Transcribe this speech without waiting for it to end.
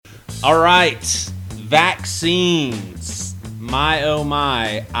All right, vaccines. My oh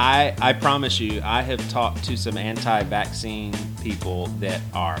my, I promise you, I have talked to some anti-vaccine people that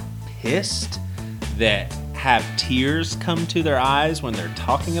are pissed, that have tears come to their eyes when they're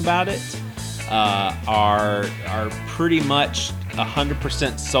talking about it, are pretty much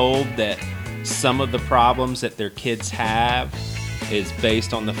 100% sold that some of the problems that their kids have is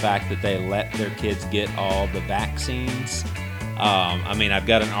based on the fact that they let their kids get all the vaccines. I've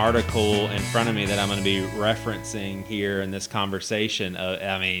got an article in front of me that I'm going to be referencing here in this conversation.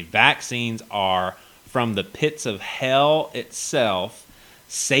 Vaccines are from the pits of hell itself.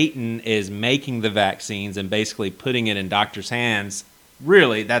 Satan is making the vaccines and basically putting it in doctors' hands.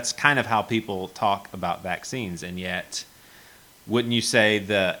 Really, that's kind of how people talk about vaccines. And yet, wouldn't you say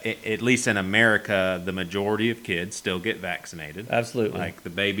at least in America, the majority of kids still get vaccinated? Absolutely. Like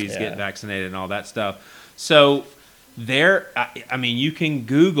the babies get vaccinated and all that stuff. So you can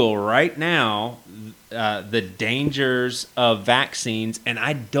Google right now the dangers of vaccines, and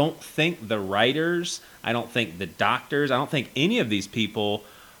I don't think the writers, I don't think the doctors, I don't think any of these people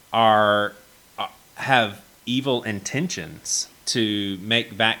have evil intentions to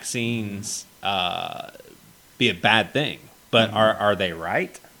make vaccines be a bad thing. But are they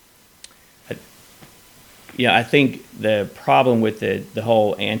right? Yeah, I think the problem with the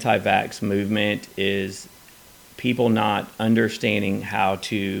whole anti-vax movement is people not understanding how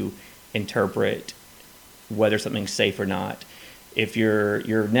to interpret whether something's safe or not. If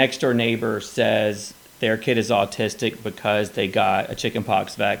your next door neighbor says their kid is autistic because they got a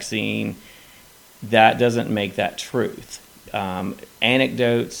chickenpox vaccine, that doesn't make that truth.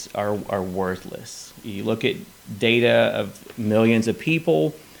 Anecdotes are worthless. You look at data of millions of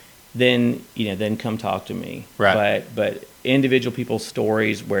people, then come talk to me. Right. But individual people's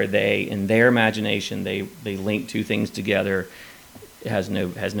stories where they, in their imagination, they link two things together, has no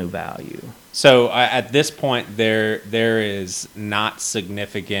value. So at this point, there is not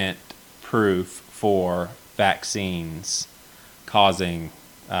significant proof for vaccines causing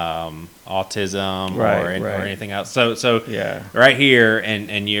autism or anything else. So yeah. Right here,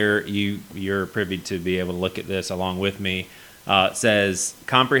 and you're privy to be able to look at this along with me. It says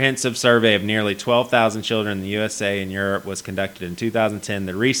comprehensive survey of nearly 12,000 children in the USA and Europe was conducted in 2010.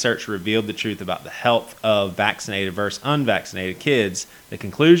 The research revealed the truth about the health of vaccinated versus unvaccinated kids. The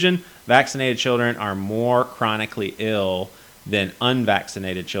conclusion: vaccinated children are more chronically ill than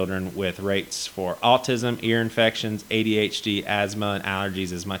unvaccinated children, with rates for autism, ear infections, ADHD, asthma, and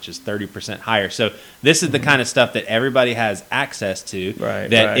allergies as much as 30% higher. So this is the kind of stuff that everybody has access to.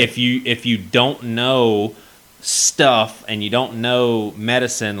 If you don't know stuff and you don't know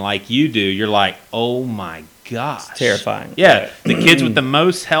medicine like you do, you're like, oh my gosh. It's terrifying. Yeah. The kids with the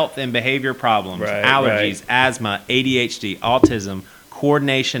most health and behavior problems, allergies, asthma, ADHD, autism,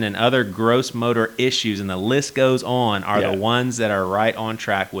 coordination, and other gross motor issues, and the list goes on, are the ones that are right on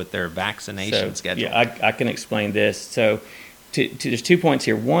track with their vaccination schedule. Yeah, I can explain this. So there's 2 points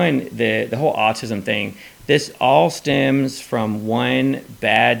here. One, the whole autism thing, this all stems from one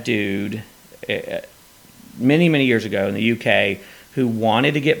bad dude many, many years ago in the UK who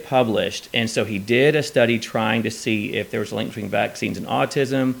wanted to get published. And so he did a study trying to see if there was a link between vaccines and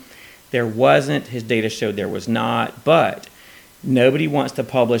autism. There wasn't. His data showed there was not. But nobody wants to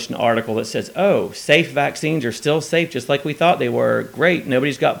publish an article that says, oh, safe vaccines are still safe just like we thought they were. Great.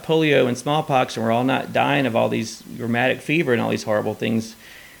 Nobody's got polio and smallpox and we're all not dying of all these rheumatic fever and all these horrible things.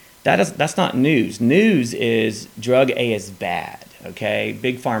 That's not news. News is drug A is bad. Okay,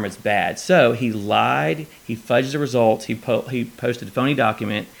 Big Pharma is bad. So he lied. He fudged the results. He posted a phony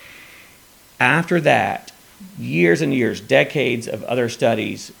document. After that, years and years, decades of other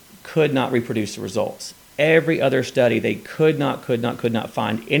studies could not reproduce the results. Every other study, they could not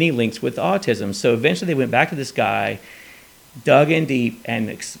find any links with autism. So eventually they went back to this guy, dug in deep,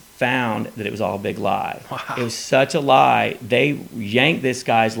 and found that it was all a big lie. Wow. It was such a lie. They yanked this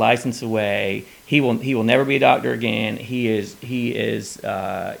guy's license away. He will never be a doctor again. He is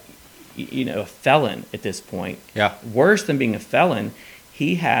a felon at this point. Yeah. Worse than being a felon,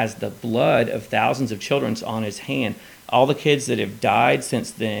 he has the blood of thousands of children on his hand. All the kids that have died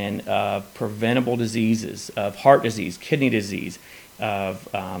since then of preventable diseases, of heart disease, kidney disease, of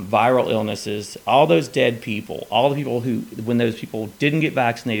viral illnesses, all those dead people, all the people who, when those people didn't get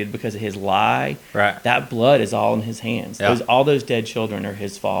vaccinated because of his lie, that blood is all in his hands. Yeah. All those dead children are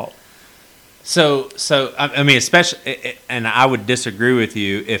his fault. So especially, and I would disagree with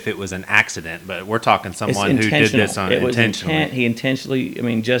you if it was an accident, but we're talking someone who did this intentionally. He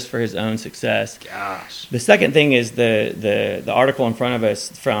intentionally, just for his own success. Gosh. The second thing is the article in front of us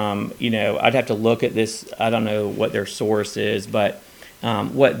from, I'd have to look at this. I don't know what their source is, but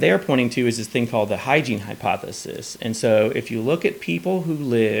What they're pointing to is this thing called the hygiene hypothesis. And so if you look at people who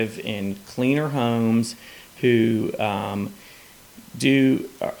live in cleaner homes, who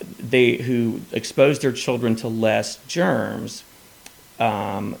who expose their children to less germs,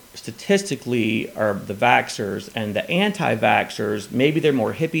 statistically are the vaxxers, and the anti-vaxxers, maybe they're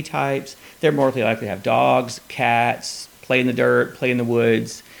more hippie types. They're more likely to have dogs, cats, play in the dirt, play in the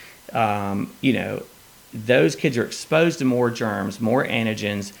woods. Those kids are exposed to more germs, more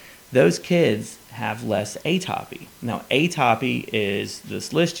antigens. Those kids have less atopy. Now, atopy is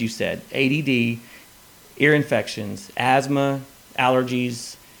this list you said: ADD, ear infections, asthma,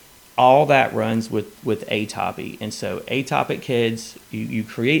 allergies, all that runs with atopy. And so atopic kids, you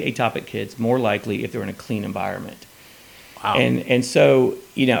create atopic kids more likely if they're in a clean environment. Wow. And so,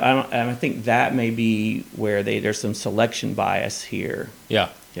 I think that may be where there's some selection bias here. Yeah.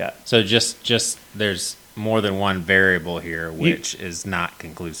 Yeah. So just there's more than one variable here, which is not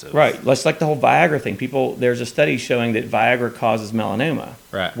conclusive. Right. Let's like the whole Viagra thing. There's a study showing that Viagra causes melanoma.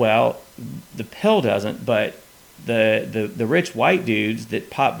 Right. Well, the pill doesn't, but the rich white dudes that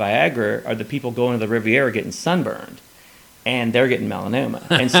pop Viagra are the people going to the Riviera getting sunburned, and they're getting melanoma.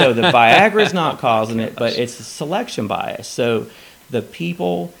 And so the Viagra is not causing it, but it's a selection bias. So the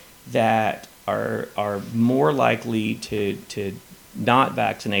people that are more likely to not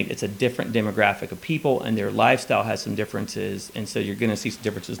vaccinate, it's a different demographic of people, and their lifestyle has some differences, and so you're going to see some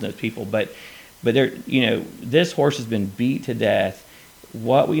differences in those people. But this horse has been beat to death.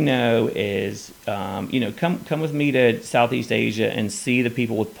 What we know is, come with me to Southeast Asia and see the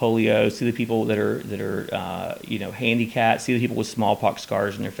people with polio, see the people that are handicapped, see the people with smallpox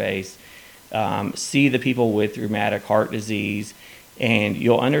scars in their face, see the people with rheumatic heart disease, and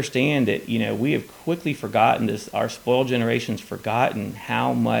you'll understand that we have quickly forgotten this. Our spoiled generation's forgotten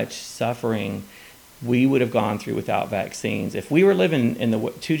how much suffering we would have gone through without vaccines. If we were living in the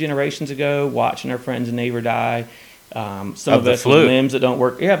 2 generations ago, watching our friends and neighbor die. Some of us with limbs that don't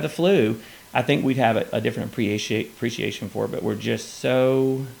work. You have the flu. I think we'd have a different appreciation for it, but we're just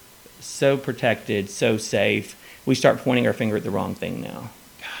so protected, so safe. We start pointing our finger at the wrong thing now.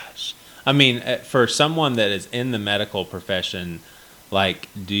 Gosh. I mean, for someone that is in the medical profession, like,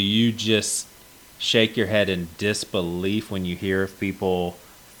 do you just shake your head in disbelief when you hear of people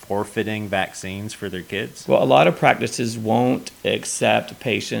forfeiting vaccines for their kids? Well, a lot of practices won't accept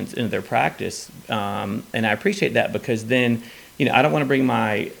patients into their practice, and I appreciate that, because then, I don't want to bring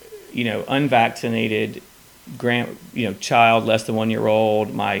my, unvaccinated child less than 1 year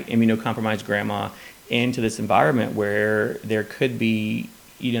old, my immunocompromised grandma, into this environment where there could be,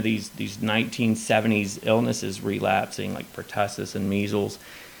 these 1970s illnesses relapsing, like pertussis and measles.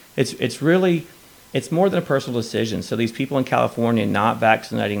 It's more than a personal decision. So these people in California not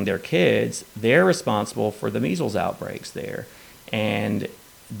vaccinating their kids, they're responsible for the measles outbreaks there. And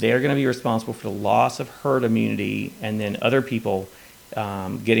they're going to be responsible for the loss of herd immunity, and then other people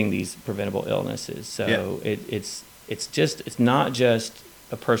getting these preventable illnesses. So yeah. It's not just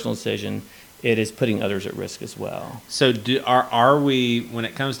a personal decision. It is putting others at risk as well. So are we, when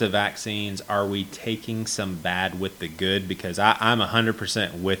it comes to vaccines, are we taking some bad with the good? Because I'm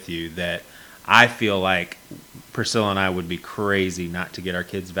 100% with you that I feel like Priscilla and I would be crazy not to get our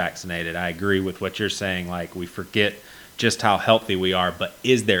kids vaccinated. I agree with what you're saying. Like, we forget just how healthy we are. But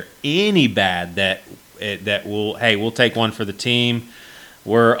is there any bad that we'll take one for the team?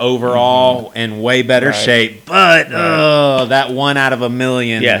 We're overall in way better shape, but that 1 out of a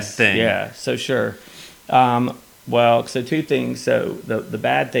million thing. Yeah, so sure. So 2 things. So the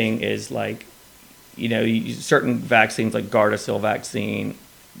bad thing is, like, certain vaccines like Gardasil vaccine.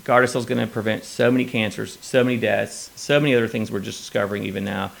 Gardasil is going to prevent so many cancers, so many deaths, so many other things we're just discovering even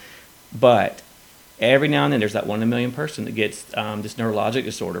now. But every now and then there's that 1 in a million person that gets this neurologic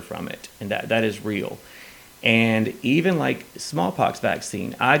disorder from it, and that is real. And even like smallpox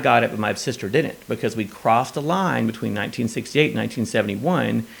vaccine, I got it, but my sister didn't, because we crossed a line between 1968 and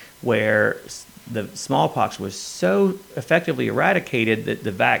 1971 where the smallpox was so effectively eradicated that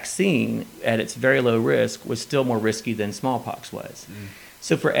the vaccine at its very low risk was still more risky than smallpox was. Mm.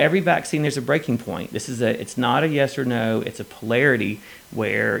 So for every vaccine, there's a breaking point. It's not a yes or no. It's a polarity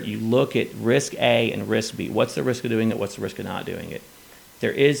where you look at risk A and risk B. What's the risk of doing it? What's the risk of not doing it? There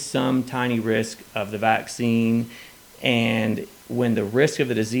is some tiny risk of the vaccine, and when the risk of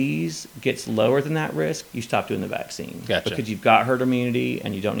the disease gets lower than that risk, you stop doing the vaccine. Gotcha. Because you've got herd immunity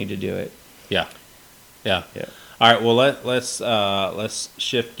and you don't need to do it. Yeah. All right. Well, let's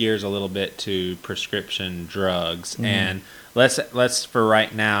shift gears a little bit to prescription drugs, and let's for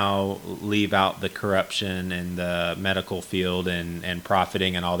right now leave out the corruption in the medical field and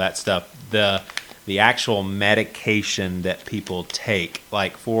profiting and all that stuff. The the actual medication that people take.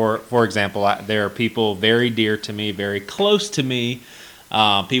 Like for example, there are people very dear to me, very close to me,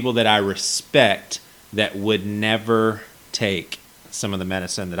 people that I respect that would never take some of the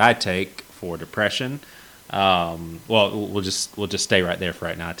medicine that I take for depression. We'll just stay right there for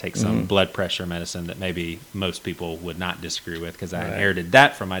right now. I take some blood pressure medicine that maybe most people would not disagree with because I inherited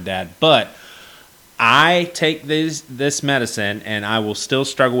that from my dad. But I take this medicine, and I will still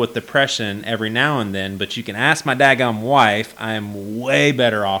struggle with depression every now and then. But you can ask my daggum wife. I am way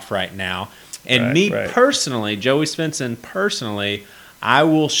better off right now. And personally, Joey Svensson personally, I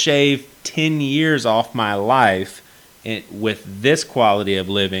will shave 10 years off my life with this quality of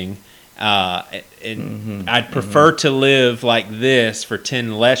living. I'd prefer to live like this for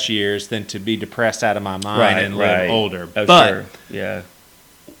 10 less years than to be depressed out of my mind and live older. Oh, but sure. Yeah.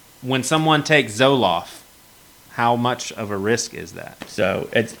 When someone takes Zoloft, how much of a risk is that? So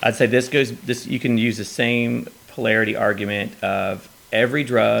I'd say this you can use the same polarity argument of every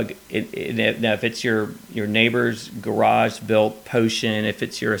drug. Now, if it's your neighbor's garage built potion, if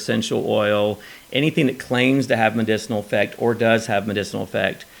it's your essential oil, anything that claims to have medicinal effect or does have medicinal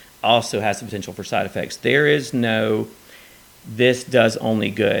effect also has the potential for side effects. There is no, this does only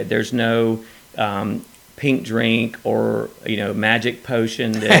good. There's no pink drink or magic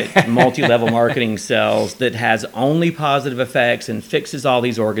potion that multi-level marketing sells that has only positive effects and fixes all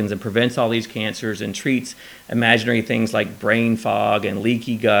these organs and prevents all these cancers and treats imaginary things like brain fog and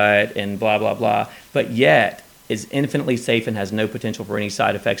leaky gut and blah blah blah, but yet is infinitely safe and has no potential for any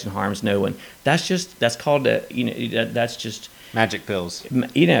side effects and harms no one. That's called that's just magic pills.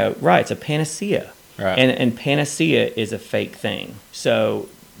 Right? It's a panacea, right? And panacea is a fake thing. So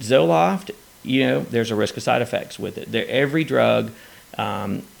Zoloft, there's a risk of side effects with it. Every drug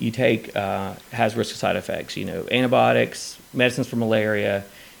you take has risk of side effects. Antibiotics, medicines for malaria,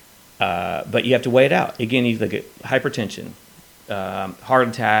 but you have to weigh it out. Again, you look at hypertension, heart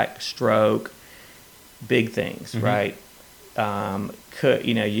attack, stroke, big things, right?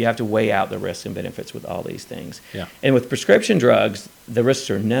 You have to weigh out the risks and benefits with all these things. Yeah. And with prescription drugs, the risks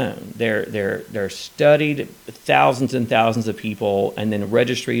are known. They're studied, thousands and thousands of people, and then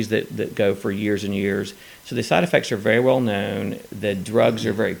registries that go for years and years. So the side effects are very well known. The drugs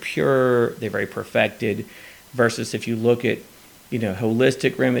are very pure. They're very perfected. Versus if you look at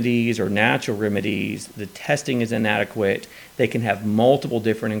holistic remedies or natural remedies, the testing is inadequate. They can have multiple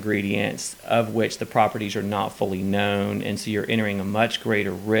different ingredients of which the properties are not fully known, and so you're entering a much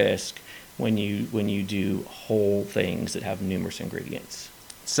greater risk when you do whole things that have numerous ingredients.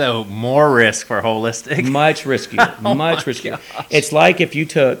 So more risk for holistic? Much riskier. Much riskier. Gosh. It's like if you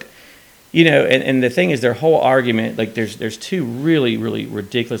took, and the thing is, their whole argument, like there's two really, really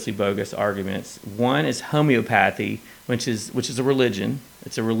ridiculously bogus arguments. One is homeopathy, which is a religion.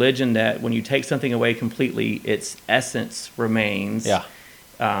 It's a religion that when you take something away completely, its essence remains. Yeah.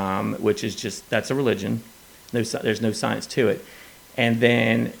 Which is that's a religion. There's no science to it. And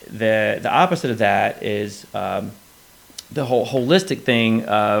then the opposite of that is the whole holistic thing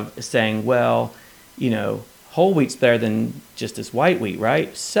of saying, well, whole wheat's better than just this white wheat,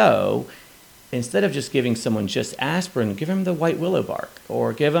 right? So instead of just giving someone just aspirin, give them the white willow bark,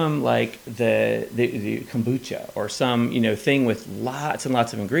 or give them like the kombucha or some thing with lots and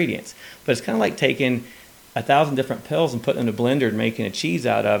lots of ingredients. But it's kind of like taking 1,000 different pills and putting them in a blender and making a cheese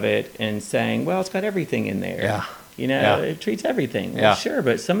out of it and saying, well, it's got everything in there. Yeah. It treats everything. Well, sure,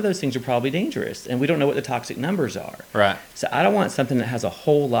 but some of those things are probably dangerous, and we don't know what the toxic numbers are. Right. So I don't want something that has a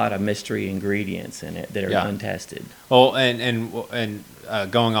whole lot of mystery ingredients in it that are untested. Well, and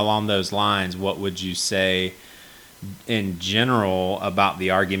going along those lines, what would you say in general about the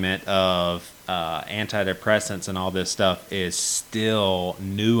argument of antidepressants and all this stuff is still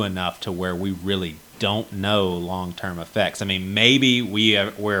new enough to where we really don't know long-term effects? I mean, maybe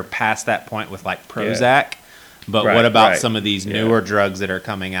we're past that point with like Prozac. But what about some of these newer drugs that are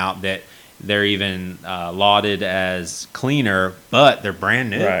coming out that they're even lauded as cleaner, but they're brand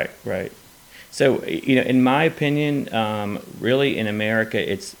new? Right. So, in my opinion, really in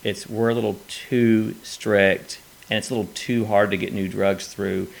America, we're a little too strict, and it's a little too hard to get new drugs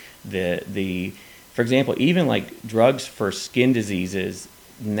through. For example, even like drugs for skin diseases,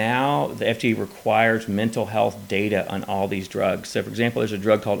 now the FDA requires mental health data on all these drugs. So, for example, there's a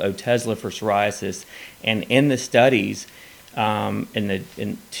drug called Otezla for psoriasis, and in the studies,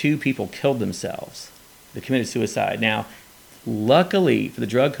 and 2 people killed themselves. They committed suicide. Now, luckily for the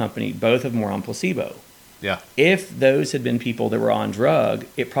drug company, both of them were on placebo. Yeah. If those had been people that were on drug,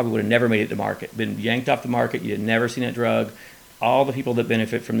 it probably would have never made it to market. Been yanked off the market. You had never seen that drug. All the people that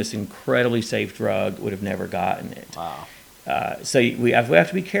benefit from this incredibly safe drug would have never gotten it. Wow. So we have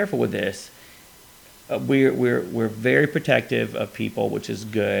to be careful with this. we're very protective of people, which is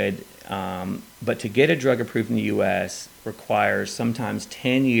good. But to get a drug approved in the U.S. requires sometimes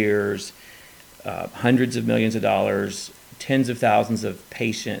 10 years, hundreds of millions of dollars, tens of thousands of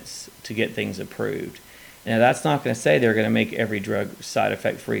patients to get things approved. Now, that's not going to say they're going to make every drug side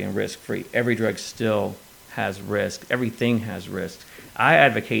effect free and risk free. Every drug still has risk. Everything has risk. I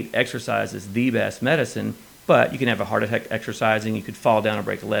advocate exercise is the best medicine, but you can have a heart attack exercising. You could fall down and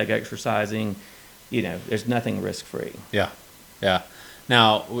break a leg exercising. There's nothing risk free. Yeah. Yeah.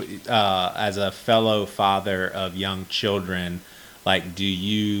 Now, as a fellow father of young children, do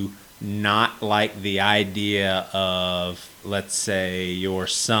you not like the idea of, let's say, your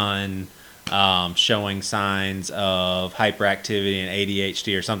son showing signs of hyperactivity and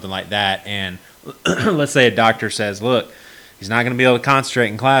ADHD or something like that, and let's say a doctor says, look, he's not going to be able to concentrate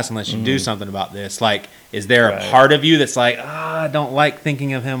in class unless you do something about this. Is there a part of you that's I don't like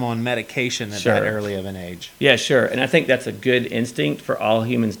thinking of him on medication at that early of an age? Yeah, sure. And I think that's a good instinct for all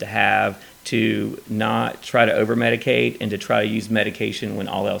humans to have, to not try to over-medicate and to try to use medication when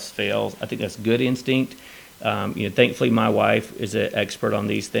all else fails. I think that's good instinct. Thankfully, my wife is an expert on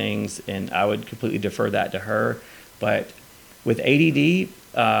these things, and I would completely defer that to her. But with ADD,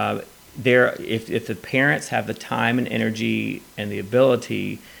 if the parents have the time and energy and the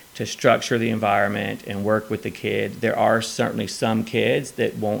ability to structure the environment and work with the kid, there are certainly some kids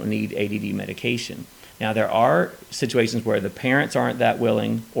that won't need ADD medication. Now, there are situations where the parents aren't that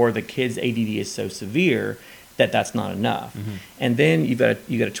willing, or the kid's ADD is so severe that that's not enough. Mm-hmm. And then you got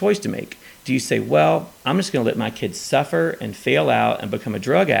a choice to make. Do you say, well, I'm just going to let my kids suffer and fail out and become a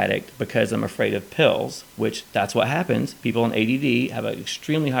drug addict because I'm afraid of pills, which that's what happens. People on ADD have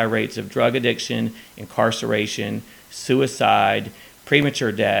extremely high rates of drug addiction, incarceration, suicide,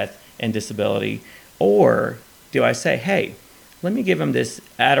 premature death, and disability. Or do I say, hey, let me give them this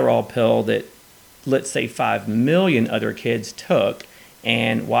Adderall pill that, let's say, 5 million other kids took,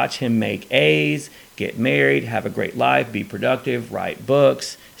 and watch him make A's, get married, have a great life, be productive, write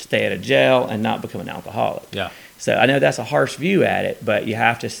books, stay out of jail, and not become an alcoholic. Yeah. So I know that's a harsh view at it, but you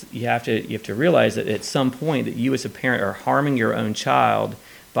have to realize that at some point that you as a parent are harming your own child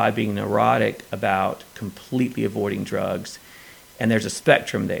by being neurotic about completely avoiding drugs. And there's a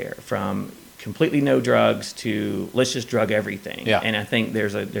spectrum there from completely no drugs to let's just drug everything. Yeah. And I think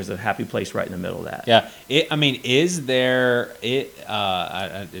there's a happy place right in the middle of that. Yeah. Is there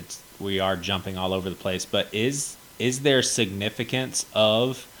we are jumping all over the place, but is there significance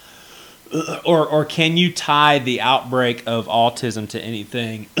of or can you tie the outbreak of autism to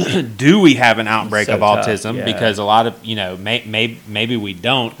anything? Do we have an outbreak of autism? Yeah. Because a lot of, maybe we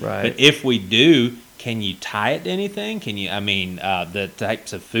don't. Right. But if we do, can you tie it to anything? Can you, the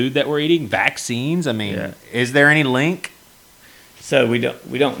types of food that we're eating, vaccines? Is there any link? So we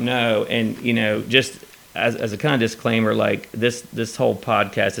don't know. And, just as a kind of disclaimer, this whole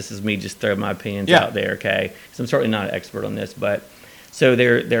podcast, this is me just throwing my opinions out there, okay? Because I'm certainly not an expert on this, but so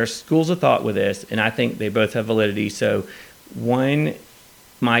there are schools of thought with this, and I think they both have validity. So one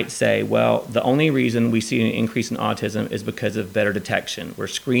might say, well, the only reason we see an increase in autism is because of better detection. We're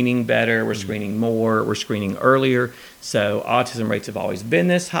screening better, we're screening more, we're screening earlier. So autism rates have always been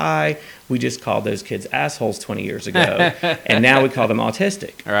this high. We just called those kids assholes 20 years ago, and now we call them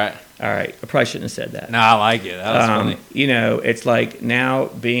autistic. All right. I probably shouldn't have said that. No, I like it. That was funny. It's like now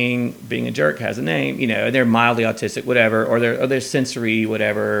being a jerk has a name, and they're mildly autistic, whatever, or they're sensory,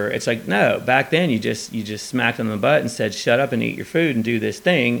 whatever. It's like, no, back then you just smacked them in the butt and said, shut up and eat your food and do this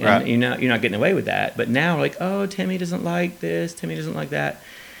thing. And you're not getting away with that. But now oh, Timmy doesn't like this. Timmy doesn't like that.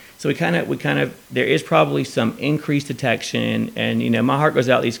 So we kind of, there is probably some increased detection, and, my heart goes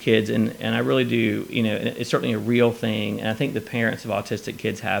out to these kids, and I really do, and it's certainly a real thing. And I think the parents of autistic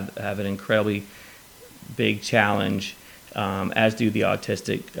kids have an incredibly big challenge, as do the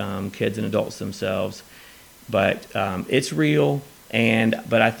autistic kids and adults themselves. But it's real,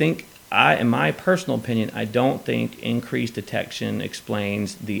 but I think, in my personal opinion, I don't think increased detection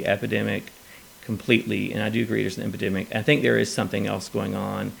explains the epidemic completely, and I do agree there's an epidemic. I think there is something else going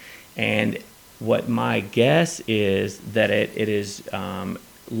on, and what my guess is that it is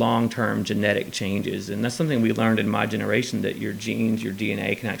long-term genetic changes, and that's something we learned in my generation, that your genes, your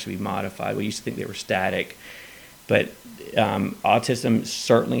DNA can actually be modified. We used to think they were static, but autism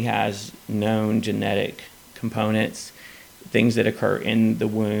certainly has known genetic components, things that occur in the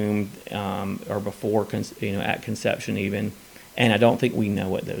womb or before, at conception even. And I don't think we know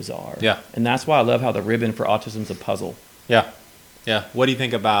what those are. Yeah. And that's why I love how the ribbon for autism is a puzzle. Yeah. Yeah. What do you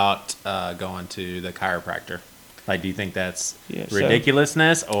think about going to the chiropractor? Like, do you think that's so-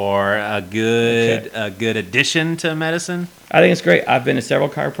 ridiculousness or a good addition to medicine? I think it's great. I've been to several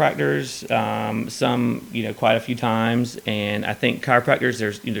chiropractors, some, quite a few times, and I think chiropractors,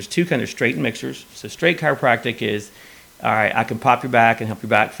 there's two kinds of straight and mixers. So straight chiropractic is, all right, I can pop your back and help your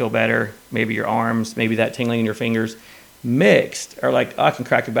back feel better, maybe your arms, maybe that tingling in your fingers. Mixed are like, I can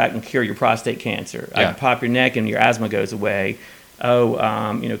crack your back and cure your prostate cancer. I can pop your neck and your asthma goes away.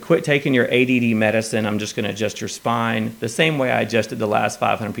 Quit taking your ADD medicine. I'm just going to adjust your spine the same way I adjusted the last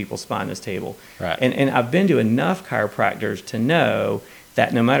 500 people's spine this table. Right. And I've been to enough chiropractors to know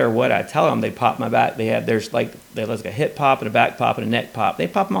that no matter what I tell them, they pop my back. There's like a hip pop and a back pop and a neck pop. They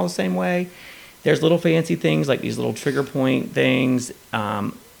pop them all the same way. There's little fancy things like these little trigger point things.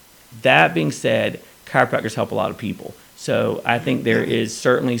 That being said, chiropractors help a lot of people. So I think there is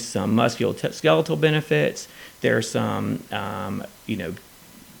certainly some musculoskeletal benefits. There's some,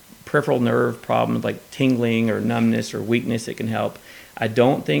 peripheral nerve problems like tingling or numbness or weakness. It can help. I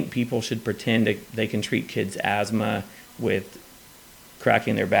don't think people should pretend they can treat kids' asthma with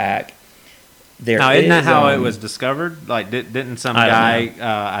cracking their back. Now, isn't that how it was discovered? Like, didn't some guy?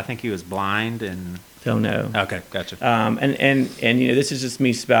 I think he was blind and. Don't know. Okay, gotcha. And this is just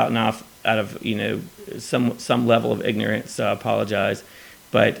me spouting off out of some level of ignorance. So I apologize.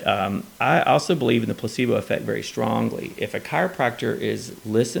 But I also believe in the placebo effect very strongly. If a chiropractor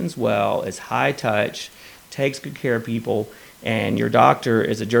listens well, is high touch, takes good care of people, and your doctor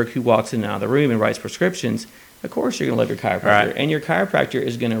is a jerk who walks in and out of the room and writes prescriptions, of course you're going to love your chiropractor. Right. And your chiropractor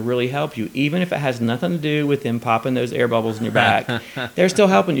is going to really help you, even if it has nothing to do with them popping those air bubbles in your back. They're still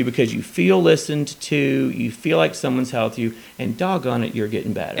helping you because you feel listened to, you feel like someone's helped you, and doggone it, you're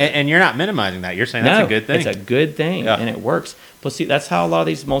getting better. And you're not minimizing that. You're saying that's a good thing. It's a good thing, and it works. Plus, see, that's how a lot of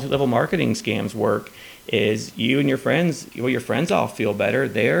these multi-level marketing scams work, is you and your friends all feel better.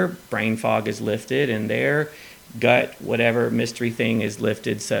 Their brain fog is lifted, and their gut, whatever mystery thing is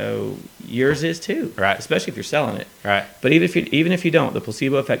lifted, so yours is too. Right. Especially if you're selling it. Right. But even if you don't, the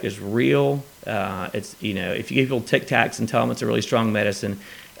placebo effect is real. It's if you give people Tic Tacs and tell them it's a really strong medicine,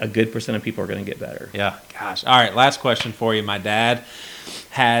 a good % of people are going to get better. Yeah. Gosh. All right. Last question for you. My dad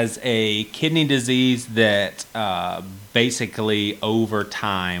has a kidney disease that basically over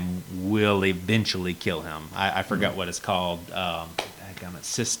time will eventually kill him. I forgot what it's called.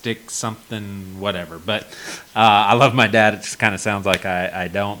 Cystic something, whatever. But I love my dad. It just kind of sounds like I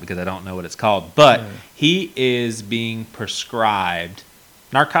don't, because I don't know what it's called. But he is being prescribed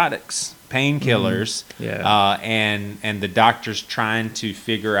narcotics, painkillers, and the doctor's trying to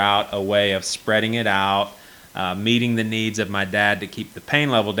figure out a way of spreading it out, meeting the needs of my dad to keep the pain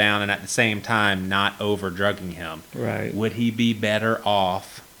level down, and at the same time not over-drugging him. Right. Would he be better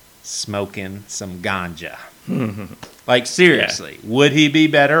off smoking some ganja? Like, seriously, would he be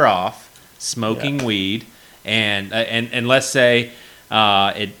better off smoking weed and let's say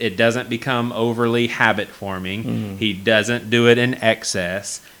it doesn't become overly habit forming, he doesn't do it in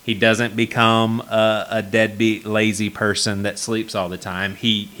excess, he doesn't become a deadbeat lazy person that sleeps all the time,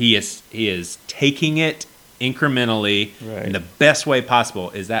 he is taking it incrementally in the best way possible.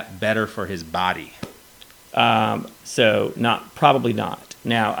 Is that better for his body? So probably not.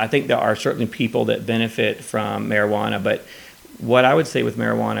 Now, I think there are certainly people that benefit from marijuana, but what I would say with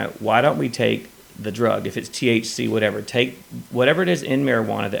marijuana, why don't we take the drug, if it's THC, whatever, take whatever it is in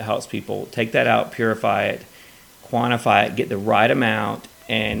marijuana that helps people, take that out, purify it, quantify it, get the right amount,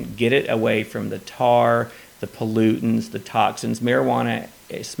 and get it away from the tar, the pollutants, the toxins. Marijuana,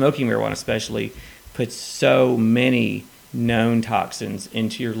 smoking marijuana especially, puts so many known toxins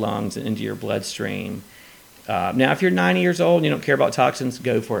into your lungs and into your bloodstream. Now, if you're 90 years old and you don't care about toxins,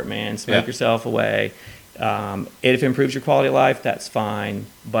 go for it, man. Smoke yourself away. If it improves your quality of life, that's fine.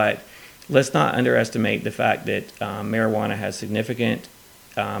 But let's not underestimate the fact that marijuana has significant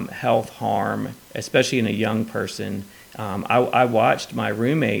health harm, especially in a young person. I watched my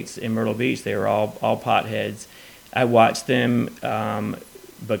roommates in Myrtle Beach. They were all potheads. I watched them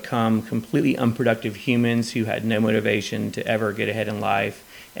become completely unproductive humans who had no motivation to ever get ahead in life.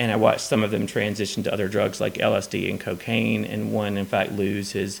 And I watched some of them transition to other drugs like LSD and cocaine, and one, in fact,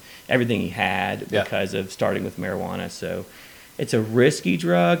 lose everything he had because of starting with marijuana. So it's a risky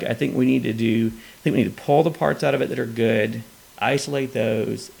drug. I think we need to pull the parts out of it that are good, isolate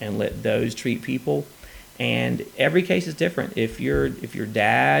those, and let those treat people. And every case is different. If your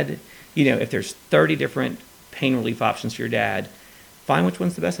dad, if there's 30 different pain relief options for your dad, find which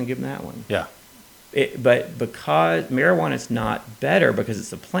one's the best and give him that one. Yeah. But because marijuana is not better because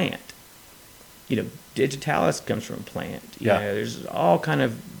it's a plant, digitalis comes from a plant. There's all kind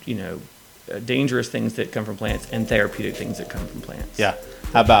of dangerous things that come from plants and therapeutic things that come from plants. Yeah.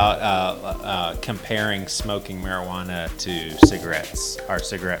 about comparing smoking marijuana to cigarettes. Are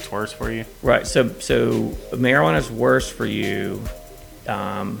cigarettes worse for you? Right. So marijuana is worse for you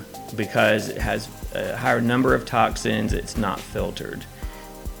because it has a higher number of toxins. It's not filtered.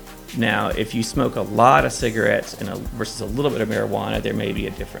 Now, if you smoke a lot of cigarettes versus a little bit of marijuana, there may be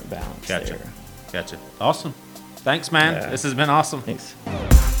a different balance. Gotcha. There. Gotcha. Awesome. Thanks, man. Yeah. This has been awesome. Thanks.